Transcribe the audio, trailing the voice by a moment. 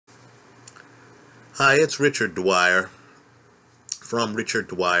Hi, it's Richard Dwyer from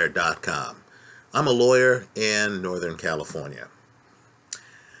RichardDwyer.com. I'm a lawyer in Northern California.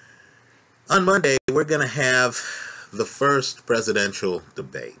 On Monday, we're going to have the first presidential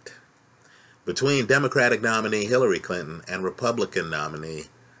debate between Democratic nominee Hillary Clinton and Republican nominee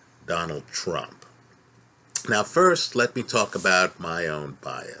Donald Trump. Now, first, let me talk about my own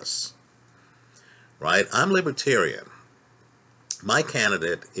bias. Right? I'm libertarian. My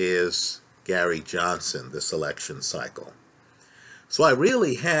candidate is Gary Johnson this election cycle. So I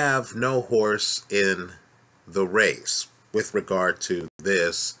really have no horse in the race with regard to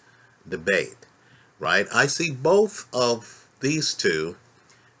this debate, right? I see both of these two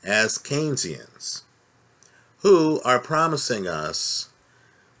as Keynesians who are promising us,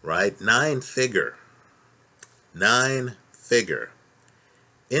 right, nine-figure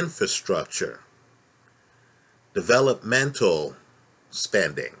infrastructure, developmental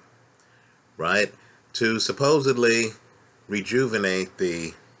spending, right, to supposedly rejuvenate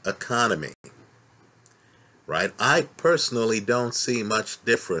the economy, right? I personally don't see much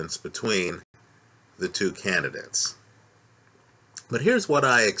difference between the two candidates. But here's what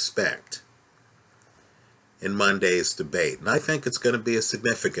I expect in Monday's debate, and I think it's going to be a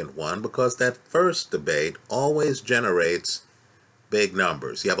significant one because that first debate always generates big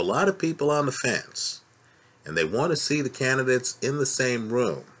numbers. You have a lot of people on the fence, and they want to see the candidates in the same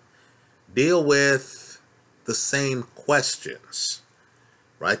room deal with the same questions,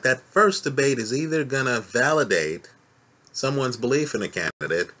 right? That first debate is either going to validate someone's belief in a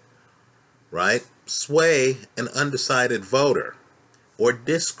candidate, right, sway an undecided voter, or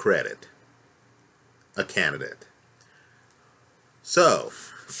discredit a candidate. So,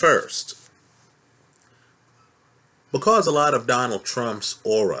 first, because a lot of Donald Trump's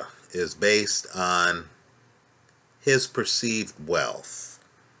aura is based on his perceived wealth,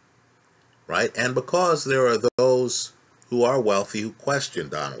 right? And because there are those who are wealthy who question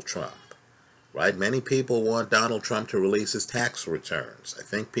Donald Trump, right? Many people want Donald Trump to release his tax returns. I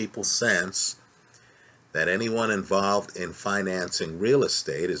think people sense that anyone involved in financing real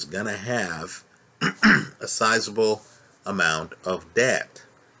estate is going to have a sizable amount of debt,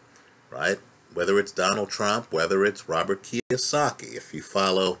 right? Whether it's Donald Trump, whether it's Robert Kiyosaki, if you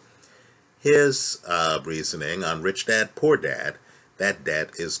follow his reasoning on Rich Dad, Poor Dad, that debt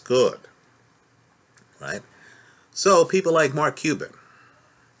is good. Right? So people like Mark Cuban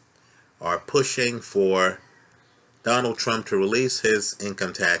are pushing for Donald Trump to release his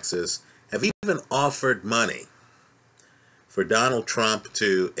income taxes, have even offered money for Donald Trump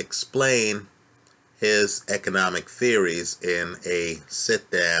to explain his economic theories in a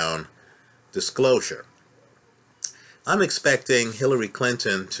sit-down disclosure. I'm expecting Hillary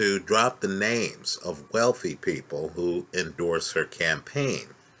Clinton to drop the names of wealthy people who endorse her campaign.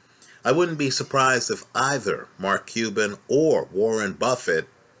 I wouldn't be surprised if either Mark Cuban or Warren Buffett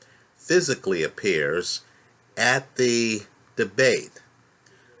physically appears at the debate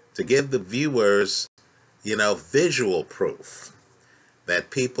to give the viewers, visual proof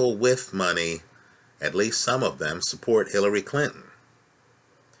that people with money, at least some of them, support Hillary Clinton.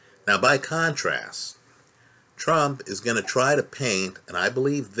 Now, by contrast, Trump is going to try to paint, and I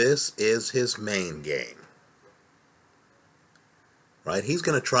believe this is his main game, right? He's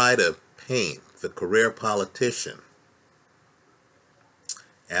going to try to paint the career politician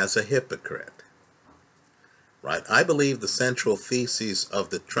as a hypocrite, right? I believe the central thesis of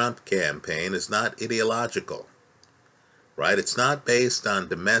the Trump campaign is not ideological, right? It's not based on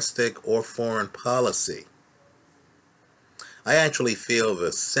domestic or foreign policy. I actually feel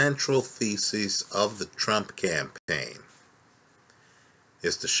the central thesis of the Trump campaign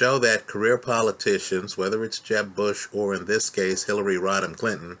is to show that career politicians, whether it's Jeb Bush or in this case Hillary Rodham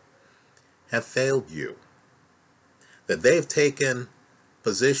Clinton, have failed you. That they've taken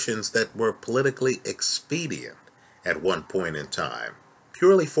positions that were politically expedient at one point in time,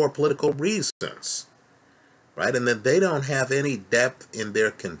 purely for political reasons, right? And that they don't have any depth in their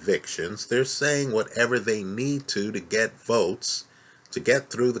convictions. They're saying whatever they need to get votes to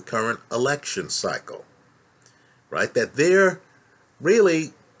get through the current election cycle, right? That they're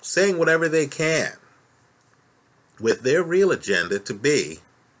really saying whatever they can with their real agenda to be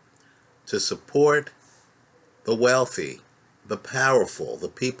to support the wealthy, the powerful, the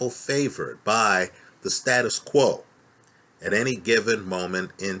people favored by the status quo at any given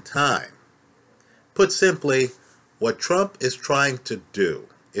moment in time. Put simply, what Trump is trying to do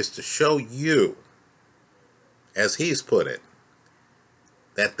is to show you, as he's put it,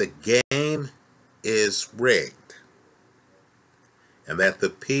 that the game is rigged and that the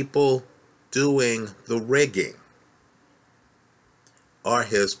people doing the rigging are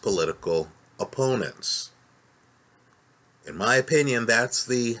his political opponents. In my opinion, that's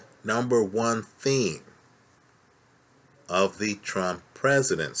the number one theme of the Trump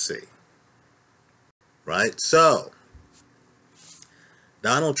presidency. Right? So,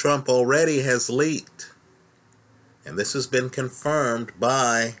 Donald Trump already has leaked, and this has been confirmed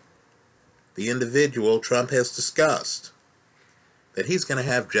by the individual Trump has discussed, that he's going to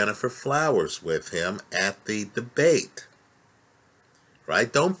have Jennifer Flowers with him at the debate.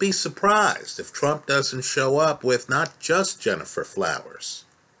 Right? Don't be surprised if Trump doesn't show up with not just Jennifer Flowers,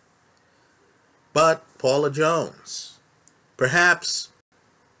 but Paula Jones, perhaps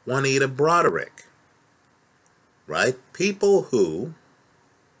Juanita Broderick. Right? People who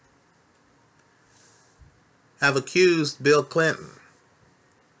have accused Bill Clinton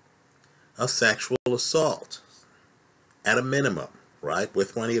of sexual assault, at a minimum, right?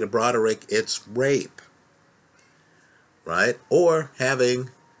 With Juanita Broderick, it's rape, right? Or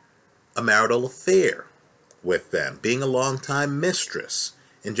having a marital affair with them, being a longtime mistress,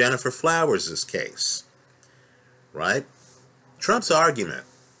 in Jennifer Flowers' case, right? Trump's argument,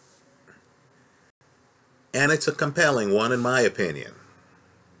 and it's a compelling one in my opinion,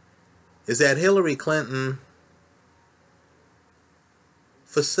 is that Hillary Clinton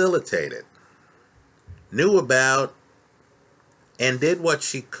facilitated, knew about, and did what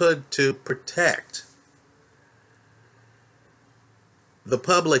she could to protect the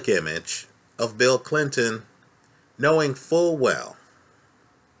public image of Bill Clinton, knowing full well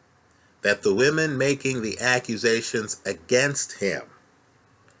that the women making the accusations against him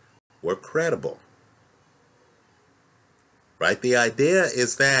were credible. Right? The idea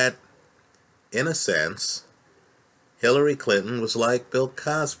is that, in a sense, Hillary Clinton was like Bill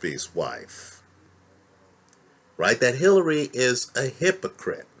Cosby's wife. Right? That Hillary is a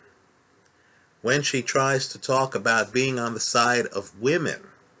hypocrite when she tries to talk about being on the side of women.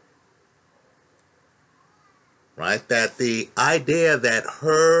 Right? That the idea that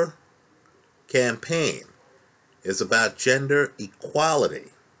her campaign is about gender equality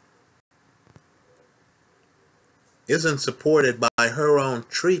isn't supported by her own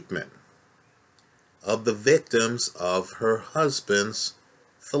treatment of the victims of her husband's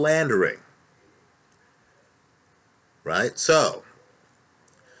philandering. Right? So,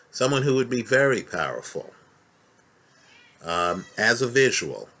 someone who would be very powerful as a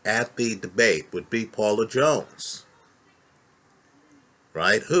visual at the debate would be Paula Jones.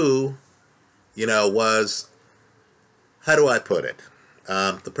 Right? Who, was, how do I put it,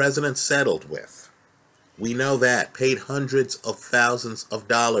 the president settled with. We know that, paid hundreds of thousands of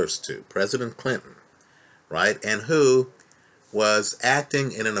dollars to President Clinton, right? And who was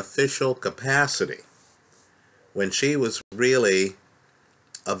acting in an official capacity when she was really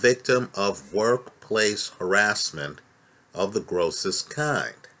a victim of workplace harassment of the grossest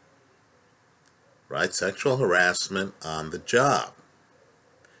kind, right? Sexual harassment on the job.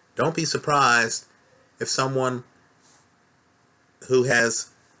 Don't be surprised if someone who has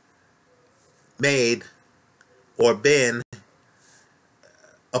made or been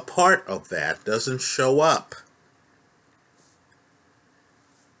a part of that doesn't show up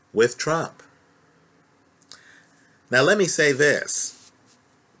with Trump. Now let me say this.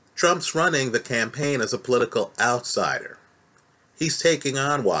 Trump's running the campaign as a political outsider. He's taking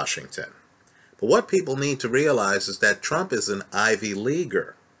on Washington. But what people need to realize is that Trump is an Ivy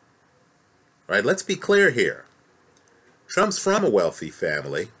Leaguer. Right? Let's be clear here. Trump's from a wealthy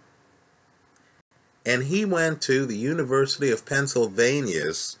family, and he went to the University of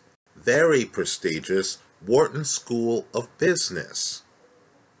Pennsylvania's very prestigious Wharton School of Business.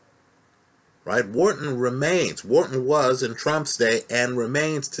 Right? Wharton was in Trump's day and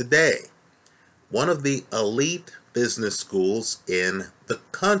remains today one of the elite business schools in the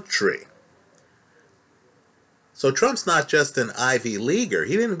country. So Trump's not just an Ivy Leaguer.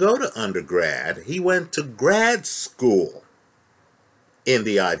 He didn't go to undergrad. He went to grad school in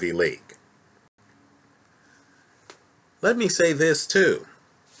the Ivy League. Let me say this too.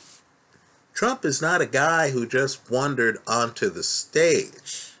 Trump is not a guy who just wandered onto the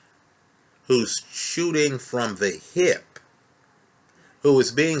stage, who's shooting from the hip, who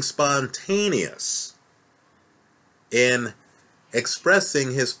is being spontaneous in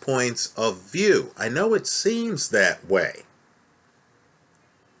expressing his points of view. I know it seems that way,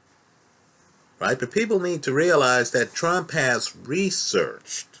 right? But people need to realize that Trump has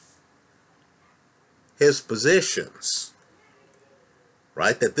researched his positions,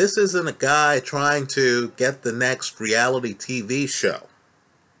 right? That this isn't a guy trying to get the next reality TV show.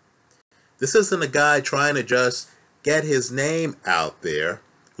 This isn't a guy trying to just get his name out there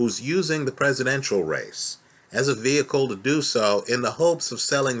who's using the presidential race as a vehicle to do so in the hopes of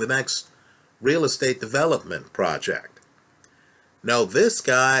selling the next real estate development project. No, this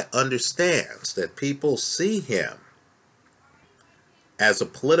guy understands that people see him as a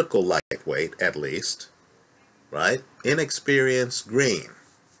political lightweight, at least, right? Inexperienced green.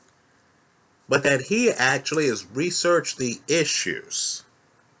 But that he actually has researched the issues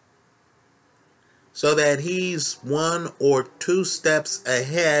so that he's 1 or 2 steps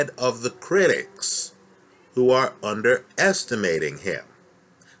ahead of the critics who are underestimating him.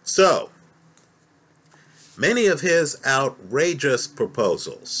 So, many of his outrageous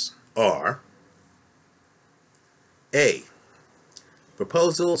proposals are A.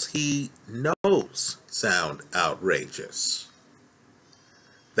 Proposals he knows sound outrageous.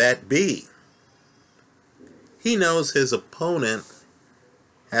 That B. He knows his opponent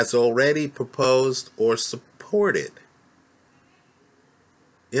has already proposed or supported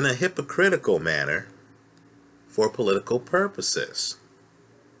in a hypocritical manner for political purposes.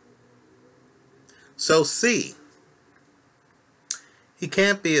 So C. He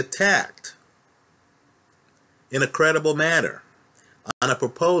can't be attacked in a credible manner on a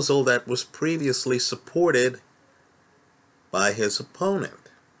proposal that was previously supported by his opponent.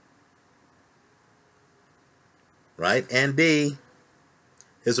 Right? And D,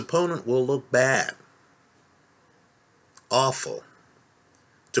 his opponent will look bad, awful,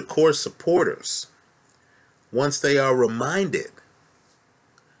 to core supporters once they are reminded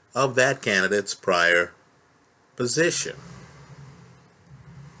of that candidate's prior position.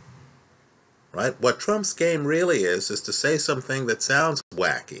 Right? What Trump's game really is to say something that sounds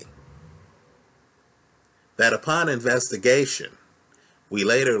wacky, that upon investigation, we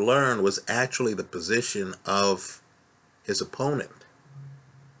later learn was actually the position of his opponent.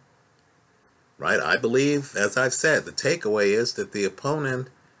 Right? I believe, as I've said, the takeaway is that the opponent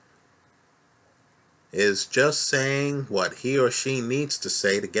is just saying what he or she needs to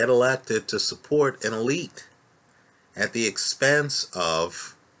say to get elected to support an elite at the expense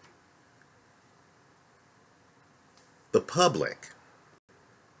of the public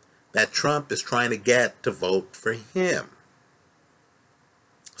that Trump is trying to get to vote for him.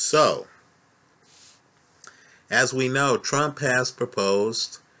 So, as we know, Trump has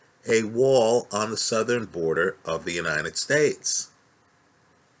proposed a wall on the southern border of the United States.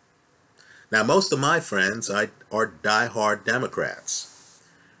 Now, most of my friends are diehard Democrats,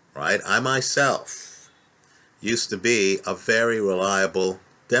 right? I myself used to be a very reliable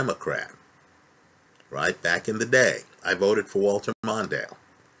Democrat, right? Back in the day, I voted for Walter Mondale,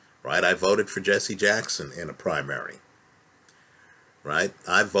 right? I voted for Jesse Jackson in a primary, right?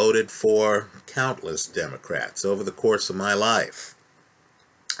 I voted for countless Democrats over the course of my life.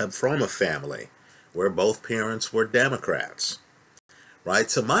 I'm from a family where both parents were Democrats,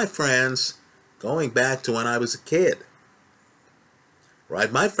 right? So my friends, going back to when I was a kid,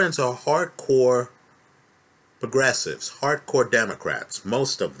 right? My friends are hardcore progressives, hardcore Democrats,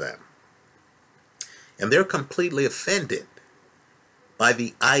 most of them. And they're completely offended by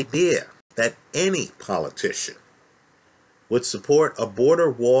the idea that any politician would support a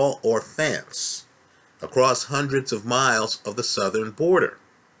border wall or fence across hundreds of miles of the southern border.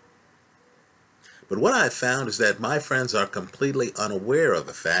 But what I've found is that my friends are completely unaware of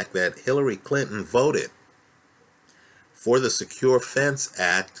the fact that Hillary Clinton voted for the Secure Fence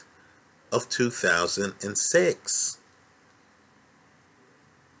Act of 2006.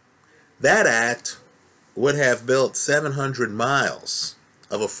 That act would have built 700 miles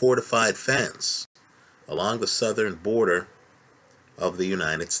of a fortified fence along the southern border of the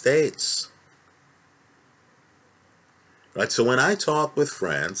United States. Right, so when I talk with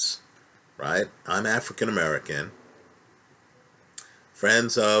friends, right, I'm African American,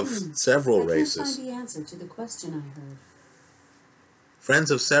 friends of several races. I can't find the answer to the question I heard.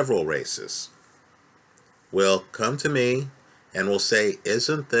 Friends of several races will come to me and will say,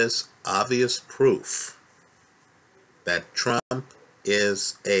 isn't this obvious proof that Trump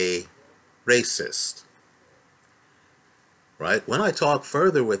is a racist? Right? When I talk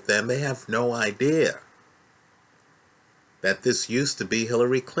further with them, they have no idea that this used to be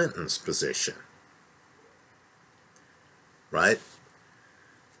Hillary Clinton's position. Right?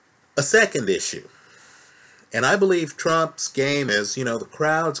 A second issue, and I believe Trump's game is, the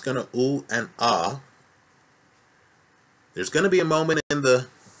crowd's going to ooh and ah. There's going to be a moment in the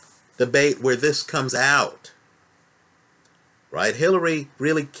debate where this comes out. Right? Hillary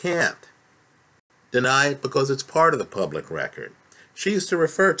really can't deny it because it's part of the public record. She used to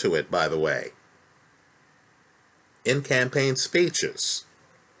refer to it, by the way, in campaign speeches.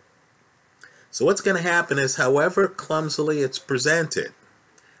 So what's going to happen is, however clumsily it's presented,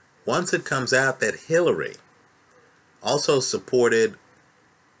 once it comes out that Hillary also supported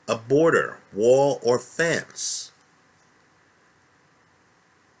a border, wall, or fence.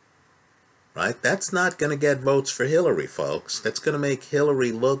 Right? That's not going to get votes for Hillary, folks. That's going to make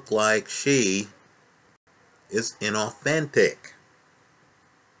Hillary look like she is inauthentic.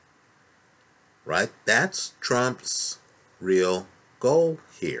 Right? That's Trump's real goal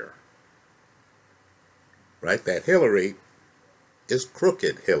here. Right? That Hillary is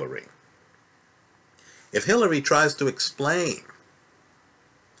crooked Hillary. If Hillary tries to explain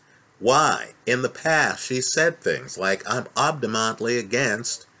why in the past she said things like, I'm obstinately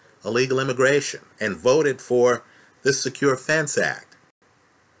against illegal immigration and voted for the Secure Fence Act,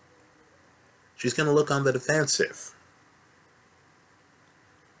 she's going to look on the defensive.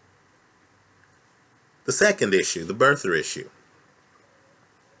 The second issue, the birther issue.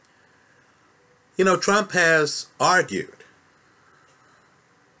 You know, Trump has argued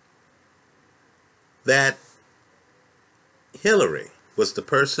that Hillary was the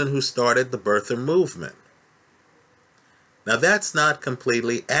person who started the birther movement. Now, that's not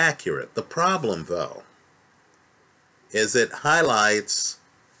completely accurate. The problem, though, is it highlights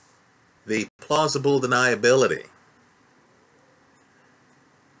the plausible deniability,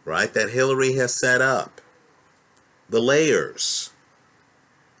 right, that Hillary has set up, the layers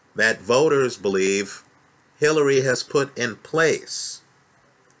that voters believe Hillary has put in place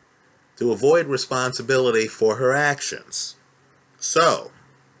to avoid responsibility for her actions. So,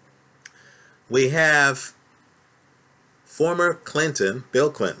 we have former Clinton, Bill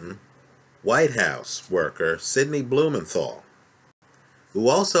Clinton, White House worker Sidney Blumenthal, who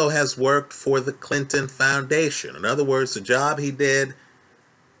also has worked for the Clinton Foundation. In other words, the job he did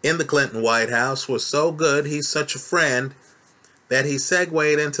in the Clinton White House was so good, he's such a friend, that he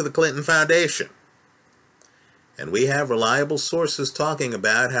segued into the Clinton Foundation. And we have reliable sources talking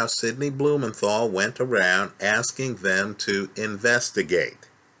about how Sidney Blumenthal went around asking them to investigate,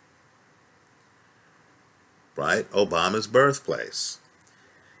 right, Obama's birthplace.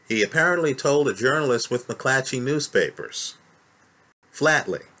 He apparently told a journalist with McClatchy newspapers,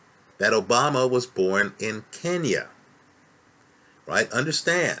 flatly, that Obama was born in Kenya. Right?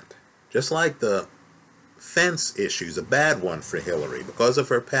 Understand, just like the fence issue is a bad one for Hillary because of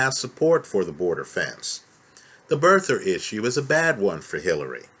her past support for the border fence, the birther issue is a bad one for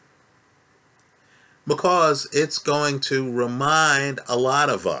Hillary because it's going to remind a lot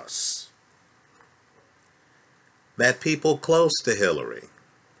of us that people close to Hillary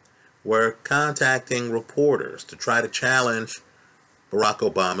were contacting reporters to try to challenge Barack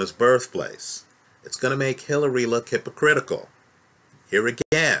Obama's birthplace. It's going to make Hillary look hypocritical. Here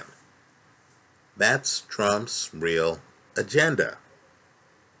again, that's Trump's real agenda.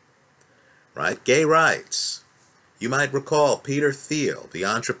 Right? Gay rights. You might recall Peter Thiel, the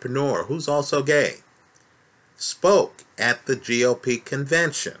entrepreneur, who's also gay, spoke at the GOP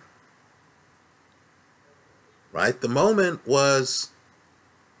convention. Right? The moment was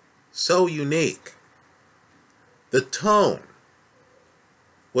so unique. The tone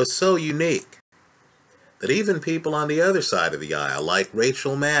was so unique that even people on the other side of the aisle, like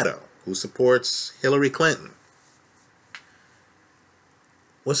Rachel Maddow, who supports Hillary Clinton,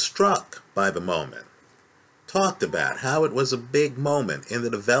 was struck by the moment, talked about how it was a big moment in the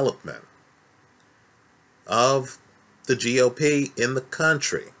development of the GOP in the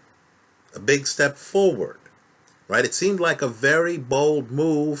country, a big step forward, right? It seemed like a very bold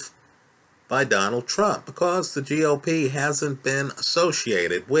move by Donald Trump because the GOP hasn't been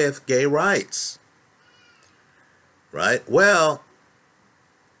associated with gay rights. Right? Well,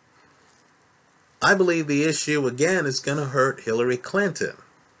 I believe the issue, again, is going to hurt Hillary Clinton.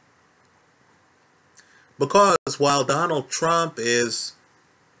 Because while Donald Trump is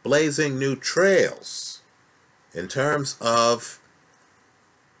blazing new trails in terms of,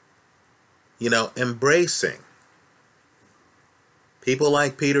 embracing people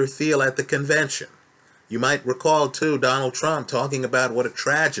like Peter Thiel at the convention. You might recall, too, Donald Trump talking about what a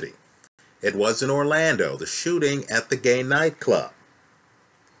tragedy it was in Orlando, the shooting at the gay nightclub.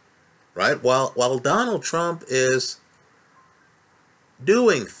 Right? While Donald Trump is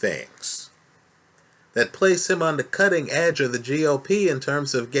doing things that place him on the cutting edge of the GOP in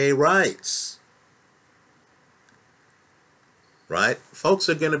terms of gay rights, right? Folks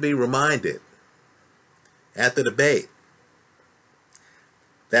are going to be reminded at the debate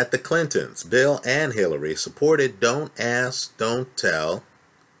that the Clintons, Bill and Hillary, supported Don't Ask, Don't Tell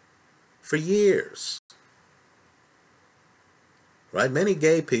for years. Right? Many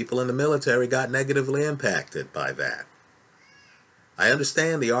gay people in the military got negatively impacted by that. I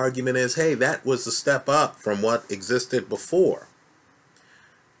understand the argument is, hey, that was a step up from what existed before.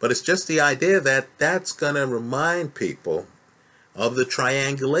 But it's just the idea that that's going to remind people of the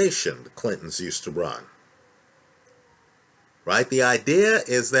triangulation the Clintons used to run. Right? The idea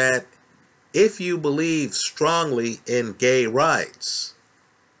is that if you believe strongly in gay rights,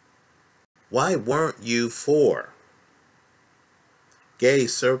 why weren't you for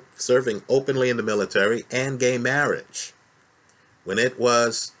gays serving openly in the military and gay marriage when it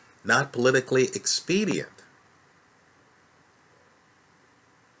was not politically expedient?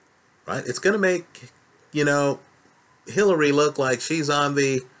 Right? It's going to make, Hillary look like she's on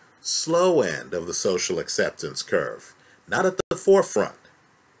the slow end of the social acceptance curve, not at the forefront.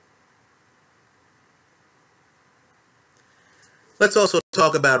 Let's also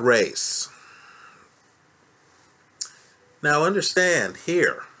talk about race. Now understand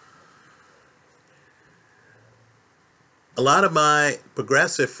here, a lot of my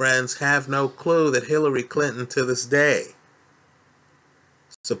progressive friends have no clue that Hillary Clinton to this day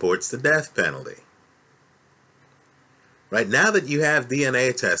supports the death penalty. Right, now that you have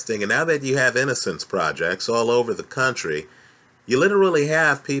DNA testing and now that you have innocence projects all over the country, you literally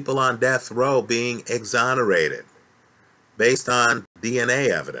have people on death row being exonerated based on DNA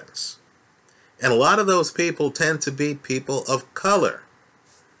evidence. And a lot of those people tend to be people of color,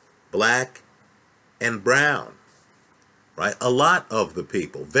 black and brown, right? A lot of the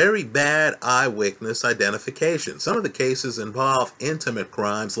people. Very bad eyewitness identification. Some of the cases involve intimate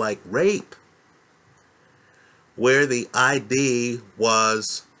crimes like rape, where the ID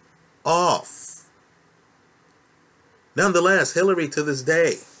was off. Nonetheless, Hillary to this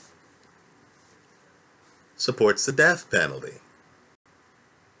day supports the death penalty.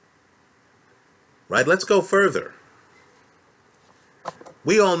 Right, let's go further.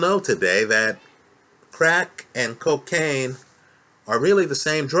 We all know today that crack and cocaine are really the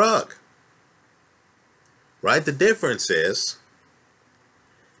same drug. Right, the difference is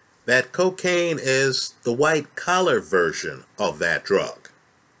that cocaine is the white-collar version of that drug.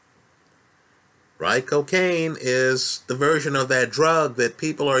 Right, cocaine is the version of that drug that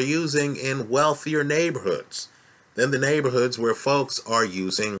people are using in wealthier neighborhoods than the neighborhoods where folks are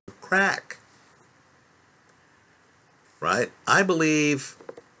using crack. Right? I believe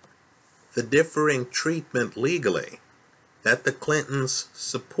the differing treatment legally that the Clintons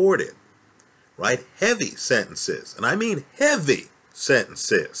supported, right? Heavy sentences, and I mean heavy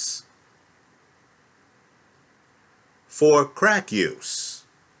sentences for crack use,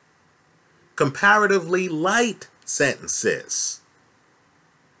 comparatively light sentences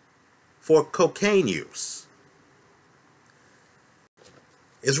for cocaine use,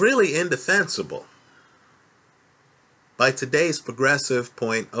 is really indefensible by today's progressive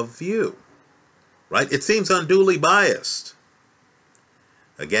point of view, right? It seems unduly biased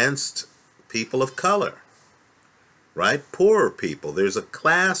against people of color, right? Poorer people. There's a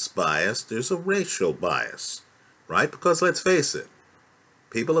class bias, there's a racial bias, right? Because let's face it,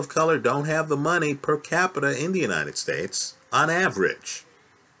 people of color don't have the money per capita in the United States on average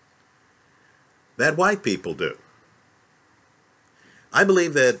that white people do. I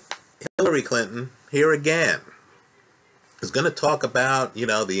believe that Hillary Clinton, here again, is going to talk about,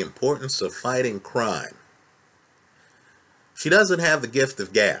 the importance of fighting crime. She doesn't have the gift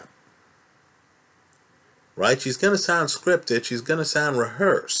of gab, right? She's going to sound scripted. She's going to sound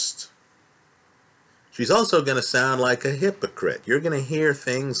rehearsed. She's also going to sound like a hypocrite. You're going to hear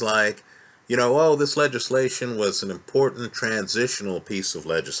things like, oh, this legislation was an important transitional piece of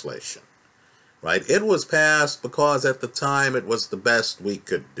legislation, right? It was passed because at the time it was the best we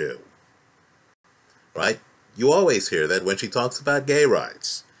could do, right? You always hear that when she talks about gay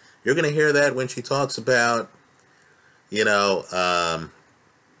rights. You're going to hear that when she talks about,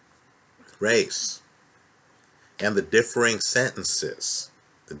 race and the differing sentences,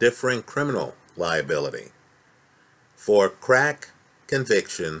 the differing criminal liability for crack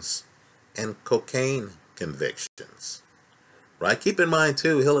convictions and cocaine convictions. Right? Keep in mind,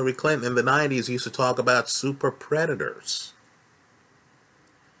 too, Hillary Clinton in the 90s used to talk about super predators.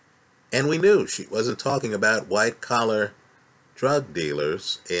 And we knew she wasn't talking about white-collar drug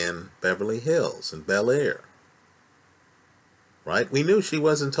dealers in Beverly Hills and Bel Air. Right? We knew she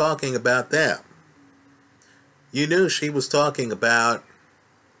wasn't talking about them. You knew she was talking about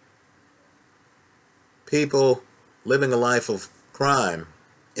people living a life of crime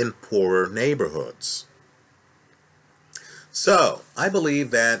in poorer neighborhoods. So, I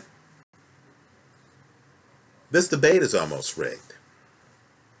believe that this debate is almost rigged.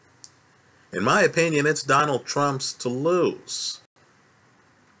 In my opinion, it's Donald Trump's to lose.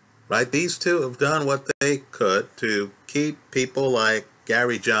 Right? These two have done what they could to keep people like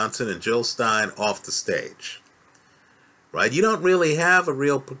Gary Johnson and Jill Stein off the stage. Right? You don't really have a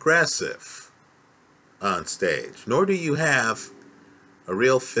real progressive on stage, nor do you have a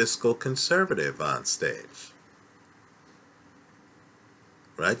real fiscal conservative on stage.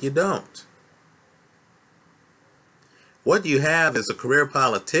 Right? You don't. What you have is a career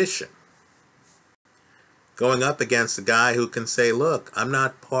politician going up against a guy who can say, look, I'm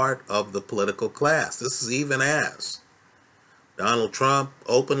not part of the political class. This is even as Donald Trump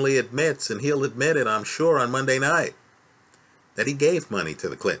openly admits, and he'll admit it, I'm sure, on Monday night, that he gave money to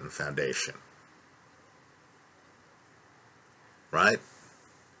the Clinton Foundation. Right?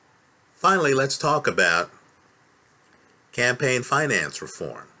 Finally, let's talk about campaign finance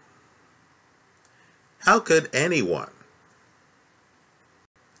reform. How could anyone,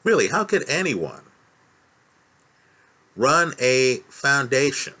 really, how could anyone run a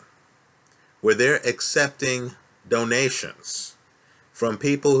foundation where they're accepting donations from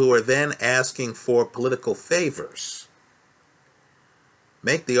people who are then asking for political favors,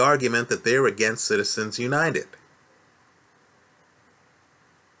 make the argument that they're against Citizens United?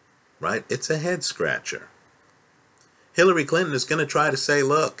 Right? It's a head scratcher. Hillary Clinton is going to try to say,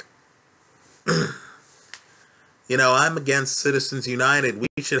 look, you know, I'm against Citizens United.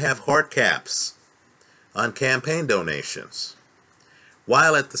 We should have hard caps on campaign donations,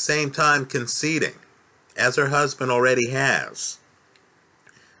 while at the same time conceding, as her husband already has,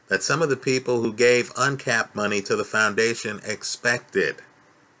 that some of the people who gave uncapped money to the foundation expected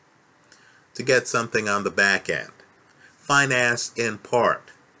to get something on the back end, financed in part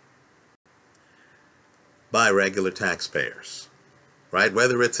by regular taxpayers, right?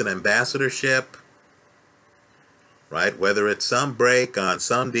 Whether it's an ambassadorship, right? Whether it's some break on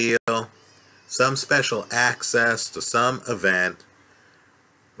some deal, some special access to some event,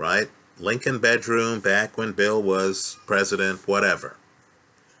 right? Lincoln bedroom back when Bill was president, whatever.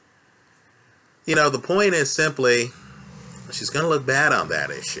 You know, the point is simply, she's going to look bad on that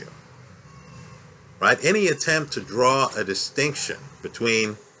issue, right? Any attempt to draw a distinction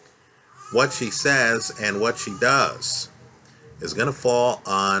between what she says and what she does is going to fall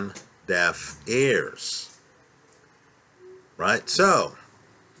on deaf ears, right? So,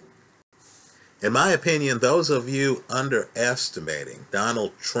 in my opinion, those of you underestimating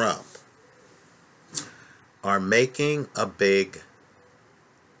Donald Trump are making a big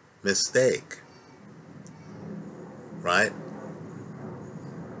mistake, right?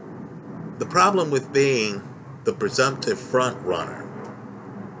 The problem with being the presumptive front runner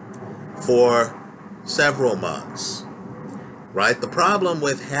for several months, right? The problem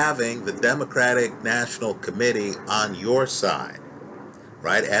with having the Democratic National Committee on your side,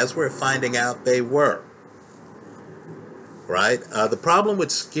 right, as we're finding out they were, right? The problem with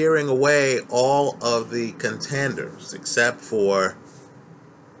scaring away all of the contenders except for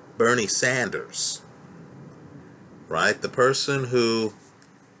Bernie Sanders, right? The person who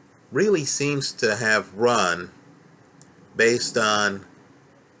really seems to have run based on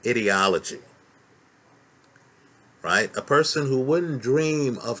ideology, right? A person who wouldn't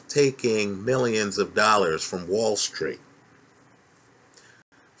dream of taking millions of dollars from Wall Street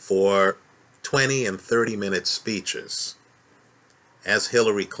for 20 and 30-minute speeches, as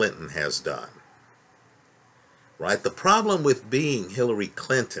Hillary Clinton has done, right? The problem with being Hillary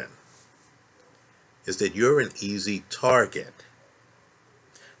Clinton is that you're an easy target.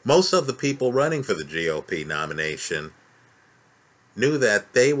 Most of the people running for the GOP nomination knew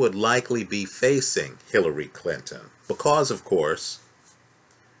that they would likely be facing Hillary Clinton because, of course,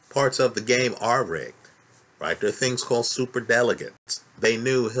 parts of the game are rigged, right? There are things called superdelegates. They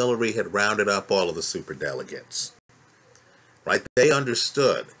knew Hillary had rounded up all of the superdelegates, right? They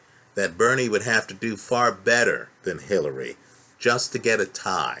understood that Bernie would have to do far better than Hillary just to get a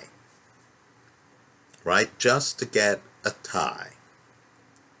tie, right? Just to get a tie.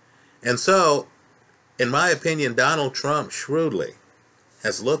 And so, in my opinion, Donald Trump shrewdly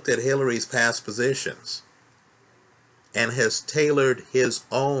has looked at Hillary's past positions and has tailored his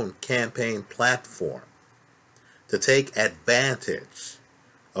own campaign platform to take advantage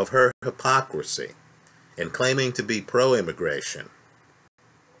of her hypocrisy in claiming to be pro-immigration,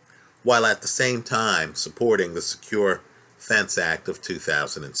 while at the same time supporting the Secure Fence Act of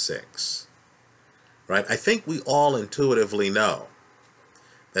 2006. Right? I think we all intuitively know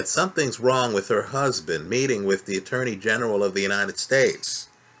that something's wrong with her husband meeting with the Attorney General of the United States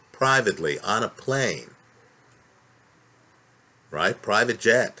privately on a plane, right? Private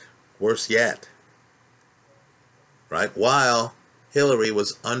jet, worse yet, right? While Hillary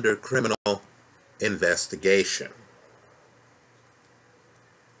was under criminal investigation,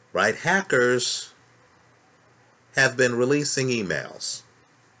 right? Hackers have been releasing emails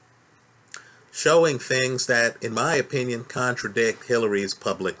showing things that, in my opinion, contradict Hillary's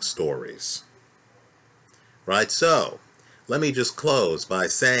public stories. Right? So, let me just close by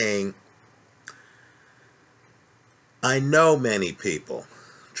saying, I know many people,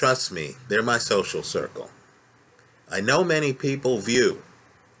 trust me, they're my social circle. I know many people view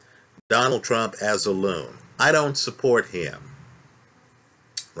Donald Trump as a loon. I don't support him,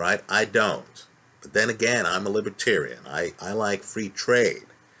 right? I don't. But then again, I'm a libertarian. I like free trade,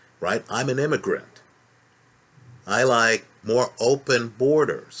 right? I'm an immigrant. I like more open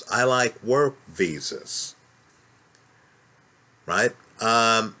borders. I like work visas, right?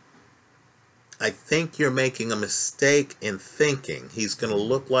 I think you're making a mistake in thinking he's going to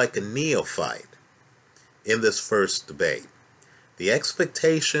look like a neophyte in this first debate. The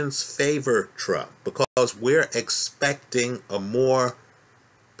expectations favor Trump because we're expecting a more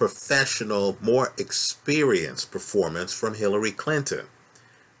professional, more experienced performance from Hillary Clinton.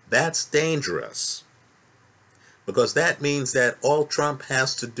 That's dangerous because that means that all Trump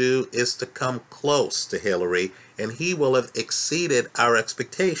has to do is to come close to Hillary and he will have exceeded our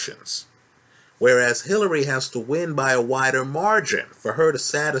expectations. Whereas Hillary has to win by a wider margin for her to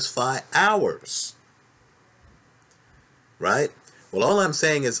satisfy ours. Right? Well, all I'm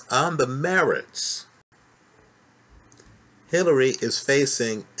saying is on the merits, Hillary is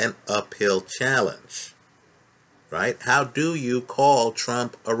facing an uphill challenge. Right? How do you call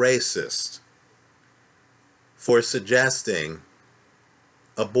Trump a racist for suggesting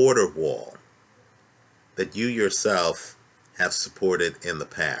a border wall that you yourself have supported in the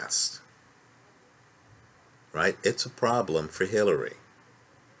past? Right? It's a problem for Hillary.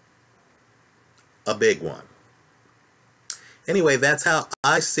 A big one. Anyway, that's how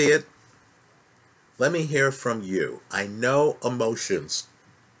I see it. Let me hear from you. I know emotions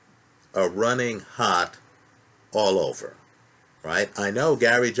are running hot all over, right? I know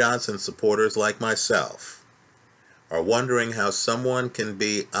Gary Johnson supporters like myself are wondering how someone can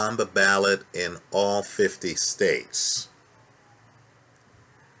be on the ballot in all 50 states,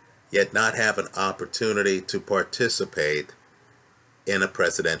 yet not have an opportunity to participate in a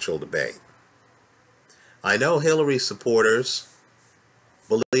presidential debate. I know Hillary supporters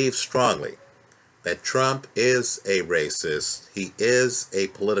believe strongly that Trump is a racist, he is a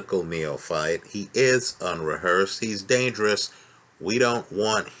political neophyte, he is unrehearsed, he's dangerous. We don't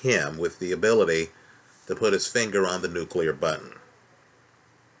want him with the ability to put his finger on the nuclear button.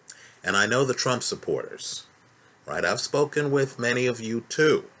 And I know the Trump supporters, right? I've spoken with many of you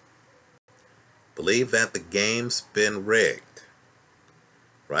too. Believe that the game's been rigged,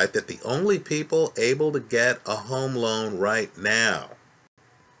 right? That the only people able to get a home loan right now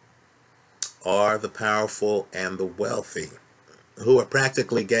are the powerful and the wealthy, who are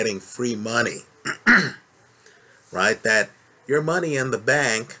practically getting free money, right? That your money in the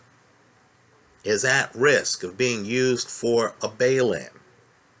bank is at risk of being used for a bail-in,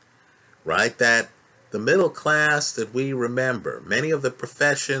 right? That the middle class that we remember, many of the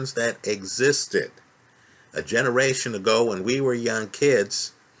professions that existed a generation ago when we were young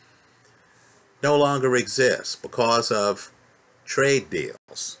kids, no longer exist because of trade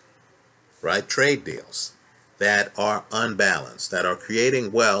deals, right? Trade deals that are unbalanced, that are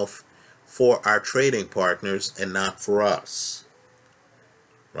creating wealth for our trading partners and not for us,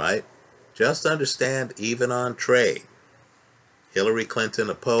 right? Just understand, even on trade, Hillary Clinton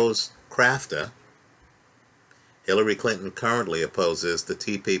opposed CRAFTA. Hillary Clinton currently opposes the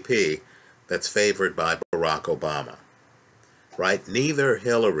TPP that's favored by Barack Obama, right? Neither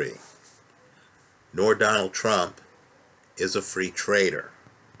Hillary nor Donald Trump is a free trader,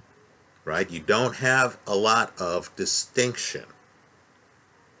 right? You don't have a lot of distinction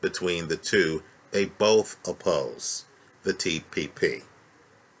between the two. They both oppose the TPP,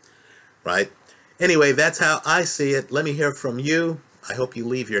 right? Anyway, that's how I see it. Let me hear from you. I hope you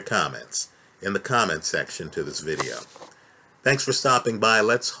leave your comments in the comment section to this video. Thanks for stopping by.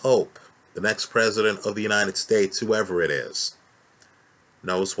 Let's hope the next president of the United States, whoever it is,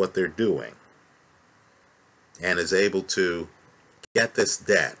 knows what they're doing and is able to get this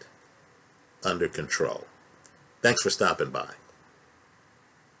debt under control. Thanks for stopping by.